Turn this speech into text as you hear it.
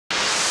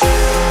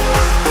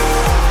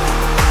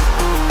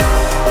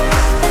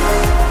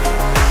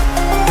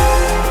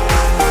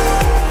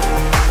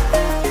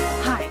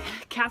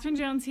Kathryn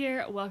Jones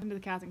here. Welcome to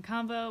the KATHRYN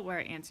Convo, where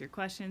I answer your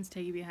questions,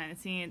 take you behind the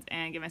scenes,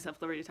 and give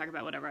myself liberty to talk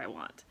about whatever I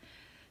want.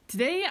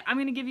 Today, I'm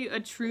going to give you a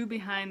true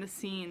behind the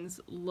scenes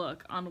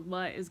look on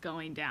what is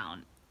going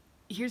down.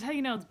 Here's how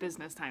you know it's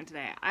business time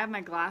today. I have my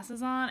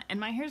glasses on,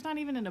 and my hair's not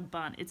even in a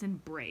bun. It's in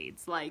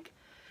braids. Like,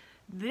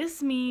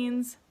 this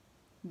means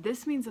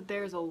that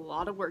there's a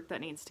lot of work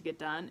that needs to get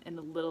done in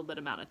a little bit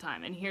amount of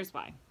time, and here's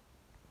why.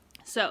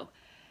 So,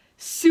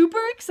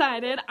 super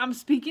excited. I'm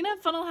speaking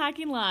at Funnel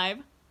Hacking Live.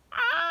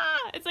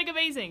 It's like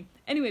amazing.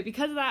 Anyway,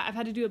 because of that, I've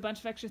had to do a bunch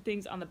of extra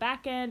things on the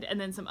back end, and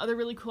then some other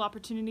really cool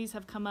opportunities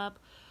have come up,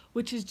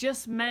 which has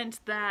just meant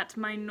that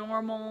my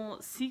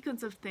normal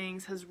sequence of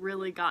things has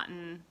really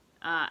gotten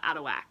out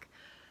of whack.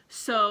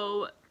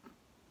 So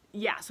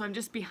yeah, so I'm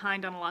just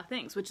behind on a lot of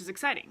things, which is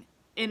exciting.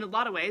 In a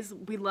lot of ways,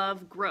 we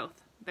love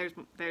growth.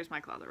 There's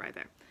my closet right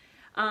there.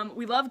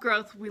 We love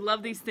growth, we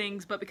love these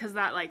things, but because of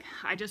that, like,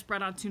 I just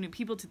brought on 2 new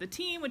people to the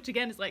team, which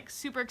again is like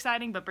super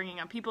exciting, but bringing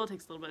on people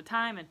takes a little bit of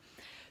time, and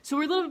so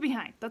we're a little bit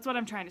behind. That's what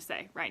I'm trying to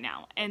say right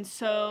now. And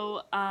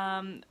so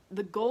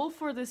the goal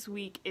for this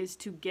week is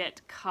to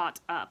get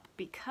caught up,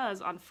 because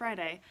on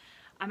Friday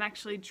I'm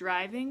actually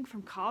driving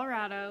from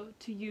Colorado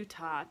to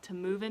Utah to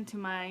move into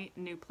my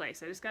new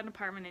place. I just got an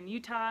apartment in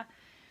Utah,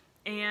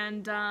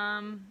 and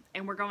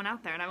we're going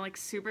out there, and I'm like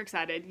super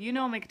excited. You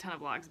know, I'll make a ton of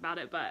vlogs about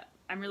it, but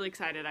I'm really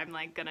excited. I'm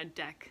like gonna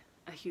deck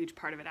a huge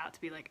part of it out to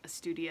be like a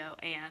studio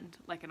and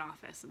like an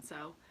office, and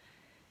so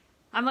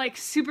I'm like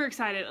super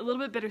excited. A little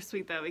bit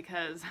bittersweet though,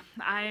 because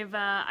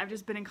I've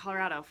just been in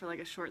Colorado for like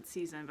a short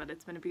season, but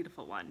it's been a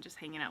beautiful one, just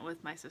hanging out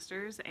with my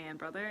sisters and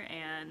brother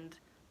and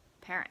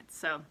parents.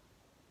 So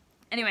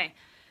anyway,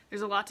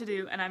 there's a lot to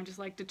do, and I'm just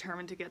like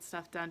determined to get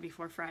stuff done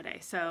before Friday.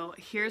 So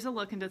here's a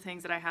look into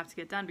things that I have to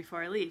get done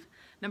before I leave.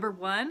 Number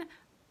one,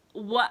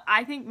 what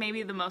I think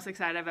maybe the most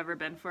excited I've ever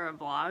been for a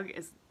vlog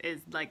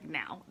is like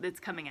now. It's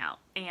coming out,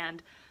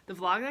 and the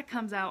vlog that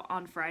comes out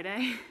on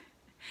Friday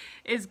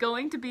is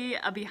going to be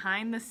a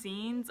behind the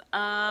scenes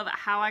of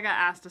how I got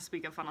asked to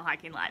speak at Funnel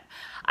Hacking Live.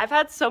 I've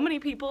had so many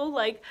people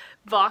like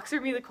Voxer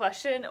me the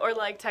question or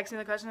like text me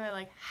the question, and they're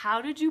like,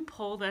 how did you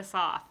pull this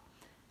off?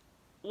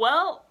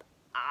 Well,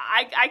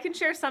 I can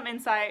share some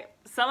insight,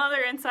 some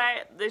other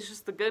insight. There's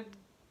just the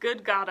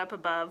good God up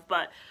above,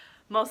 but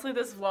mostly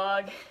this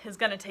vlog is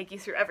going to take you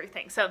through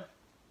everything. So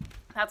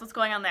that's what's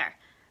going on there.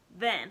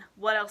 Then,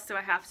 what else do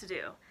I have to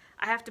do?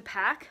 I have to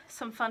pack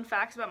some fun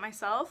facts about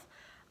myself.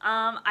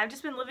 I've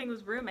just been living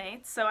with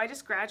roommates, so I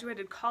just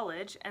graduated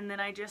college, and then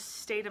I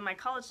just stayed in my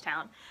college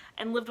town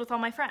and lived with all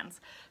my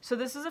friends. So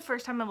this is the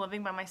first time I'm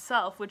living by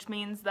myself, which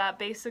means that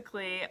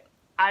basically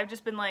I've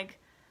just been like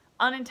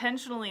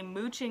unintentionally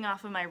mooching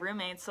off of my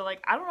roommates. So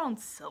like, I don't own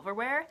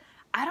silverware,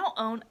 I don't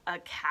own a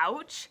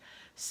couch.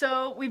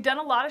 So we've done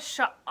a lot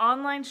of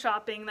online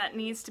shopping that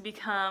needs to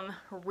become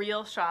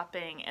real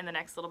shopping in the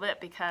next little bit,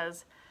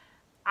 because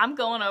I'm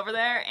going over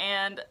there,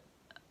 and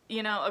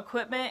you know,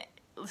 equipment,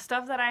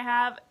 stuff that I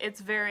have,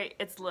 it's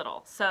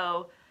little.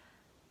 So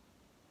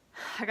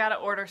I gotta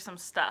order some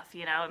stuff,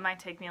 you know. It might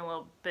take me a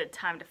little bit of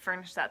time to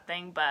furnish that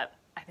thing, but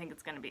I think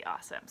it's gonna be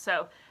awesome.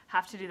 So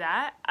have to do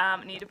that.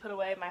 Need to put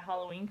away my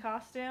Halloween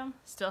costume.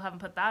 Still haven't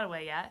put that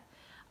away yet.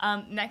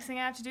 Next thing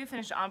I have to do,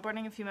 finish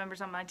onboarding a few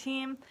members on my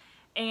team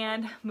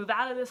and move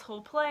out of this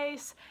whole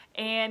place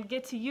and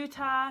get to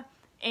Utah,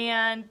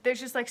 and there's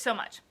just like so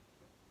much.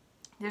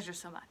 There's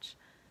just so much.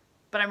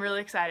 But I'm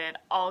really excited.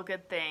 All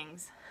good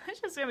things. It's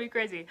just gonna be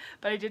crazy.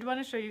 But I did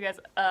want to show you guys,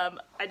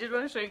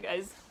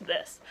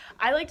 this.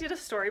 I like did a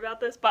story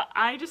about this, but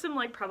I just am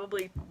like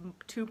probably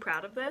too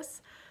proud of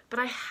this. But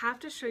I have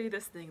to show you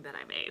this thing that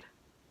I made.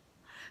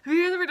 Have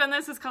you guys ever done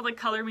this? It's called like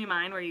Color Me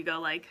Mine, where you go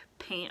like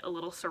paint a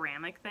little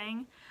ceramic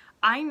thing.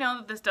 I know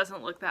that this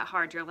doesn't look that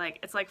hard. You're like,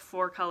 it's like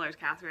 4 colors,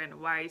 Kathryn.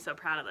 Why are you so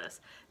proud of this?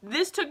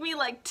 This took me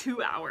like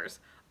 2 hours.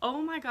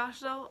 Oh my gosh,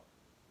 though,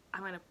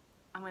 I'm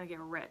gonna get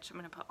rich. I'm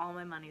gonna put all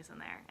my monies in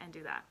there and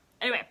do that.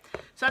 Anyway,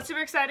 so that's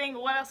super exciting.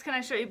 What else can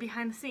I show you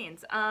behind the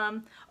scenes?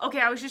 Okay,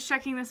 I was just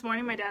checking this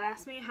morning. My dad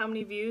asked me how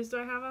many views do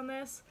I have on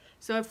this.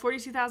 So I have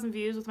 42,000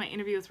 views with my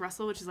interview with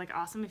Russell, which is like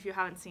awesome. If you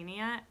haven't seen it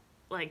yet,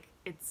 like,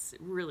 it's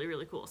really,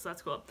 really cool. So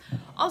that's cool.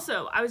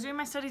 Also, I was doing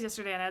my studies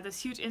yesterday, and I had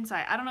this huge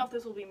insight. I don't know if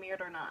this will be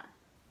mirrored or not,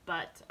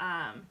 but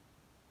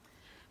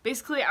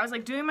basically I was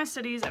like doing my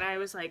studies, and I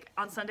was like,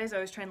 on Sundays I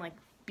was trying to like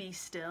be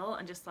still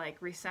and just like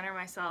recenter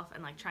myself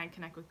and like try and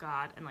connect with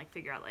God and like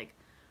figure out like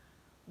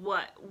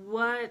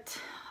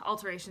what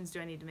alterations do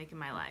I need to make in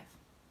my life.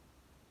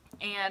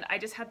 And I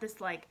just had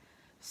this like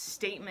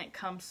statement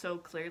come so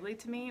clearly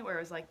to me, where it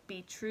was like,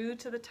 be true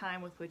to the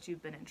time with which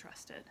you've been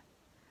entrusted.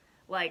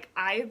 Like,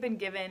 I have been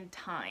given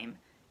time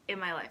in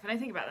my life, and I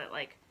think about it,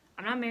 like,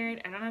 I'm not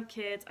married, I don't have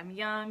kids, I'm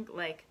young,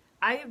 like,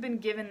 I have been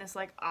given this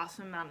like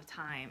awesome amount of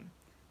time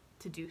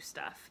to do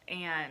stuff,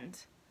 and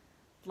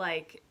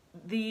like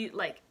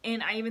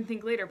and I even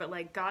think later, but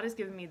like, God has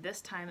given me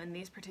this time in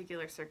these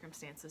particular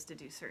circumstances to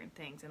do certain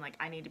things, and like,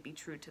 I need to be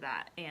true to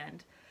that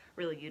and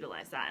really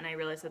utilize that. And I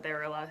realized that there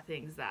were a lot of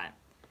things that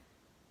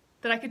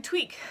I could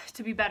tweak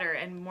to be better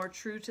and more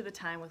true to the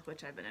time with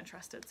which I've been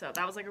entrusted. So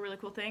that was like a really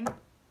cool thing.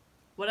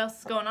 what else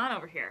is going on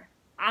over here?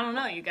 I don't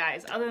know, you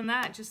guys. Other than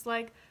that, just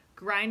like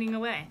grinding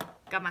away.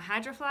 Got my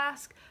Hydro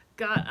Flask.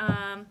 Got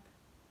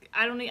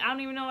I don't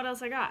even know what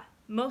else I got.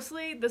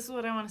 Mostly, this is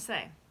what I want to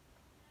say.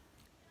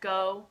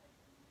 Go,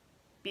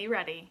 be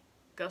ready.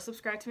 Go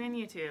subscribe to me on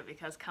YouTube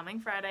because coming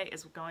Friday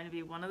is going to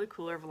be one of the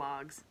cooler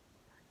vlogs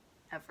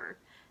ever.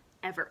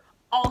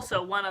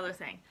 Also, one other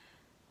thing.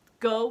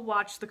 Go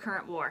watch The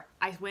Current War.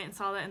 I went and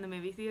saw that in the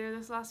movie theater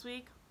this last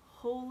week.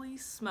 Holy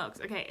smokes.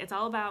 Okay, it's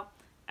all about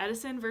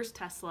Edison versus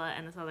Tesla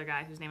and this other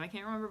guy whose name I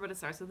can't remember, but it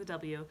starts with a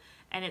W.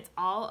 And it's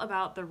all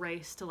about the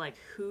race to like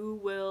who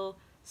will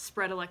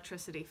spread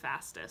electricity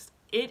fastest.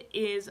 It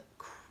is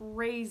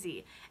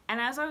crazy.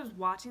 And as I was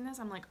watching this,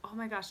 I'm like, oh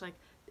my gosh, like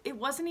it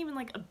wasn't even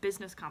like a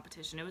business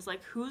competition. It was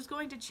like, who's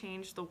going to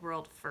change the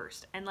world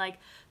first? And like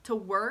to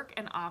work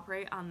and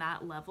operate on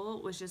that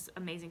level was just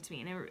amazing to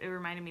me. And it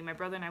reminded me, my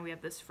brother and I, we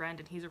have this friend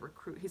and he's a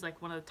recruit. He's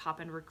like one of the top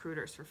end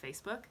recruiters for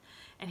Facebook.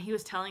 And he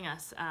was telling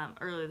us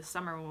earlier this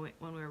summer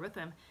when we were with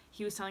him,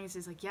 he was telling us,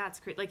 he's like, yeah, it's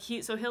great. Like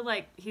he's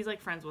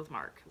like friends with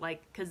Mark,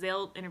 like, cause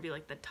they'll interview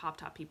like the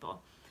top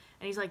people.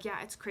 And he's like,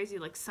 yeah, it's crazy.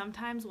 Like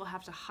sometimes we'll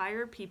have to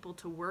hire people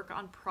to work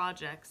on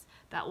projects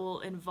that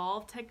will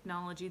involve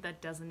technology that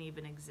doesn't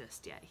even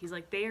exist yet. He's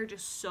like, they are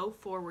just so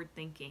forward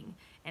thinking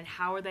and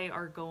how they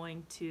are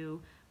going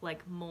to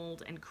like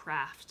mold and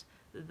craft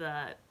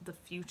the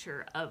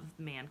future of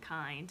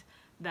mankind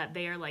that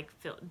they are like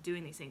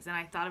doing these things. And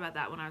I thought about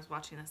that when I was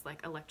watching this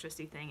like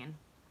electricity thing. And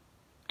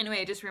anyway,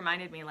 it just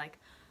reminded me like,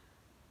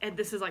 and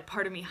this is like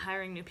part of me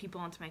hiring new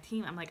people onto my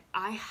team. I'm like,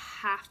 I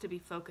have to be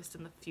focused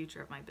on the future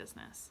of my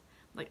business.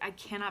 Like I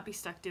cannot be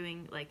stuck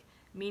doing like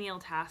menial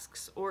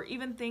tasks or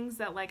even things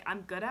that like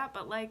I'm good at,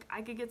 but like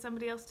I could get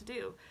somebody else to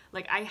do.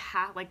 Like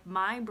like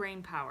my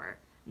brain power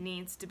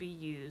needs to be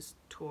used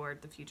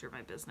toward the future of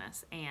my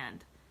business.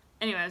 And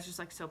anyway, it's just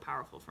like so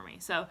powerful for me.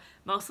 So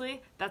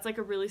mostly that's like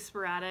a really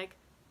sporadic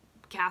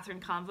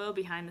KATHRYN convo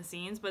behind the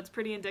scenes, but it's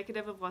pretty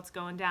indicative of what's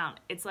going down.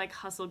 It's like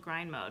hustle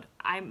grind mode.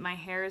 My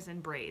hair is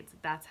in braids.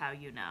 That's how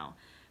you know.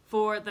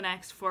 For the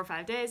next 4 or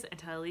 5 days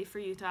until I leave for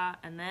Utah,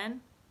 and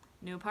then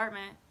new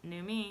apartment,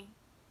 new me.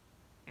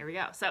 Here we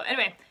go. So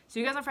anyway,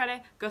 see you guys on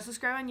Friday. Go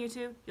subscribe on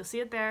YouTube. You'll see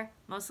it there.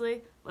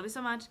 Mostly, love you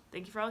so much.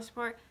 Thank you for all the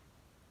support.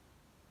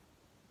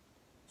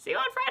 See you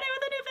on Friday.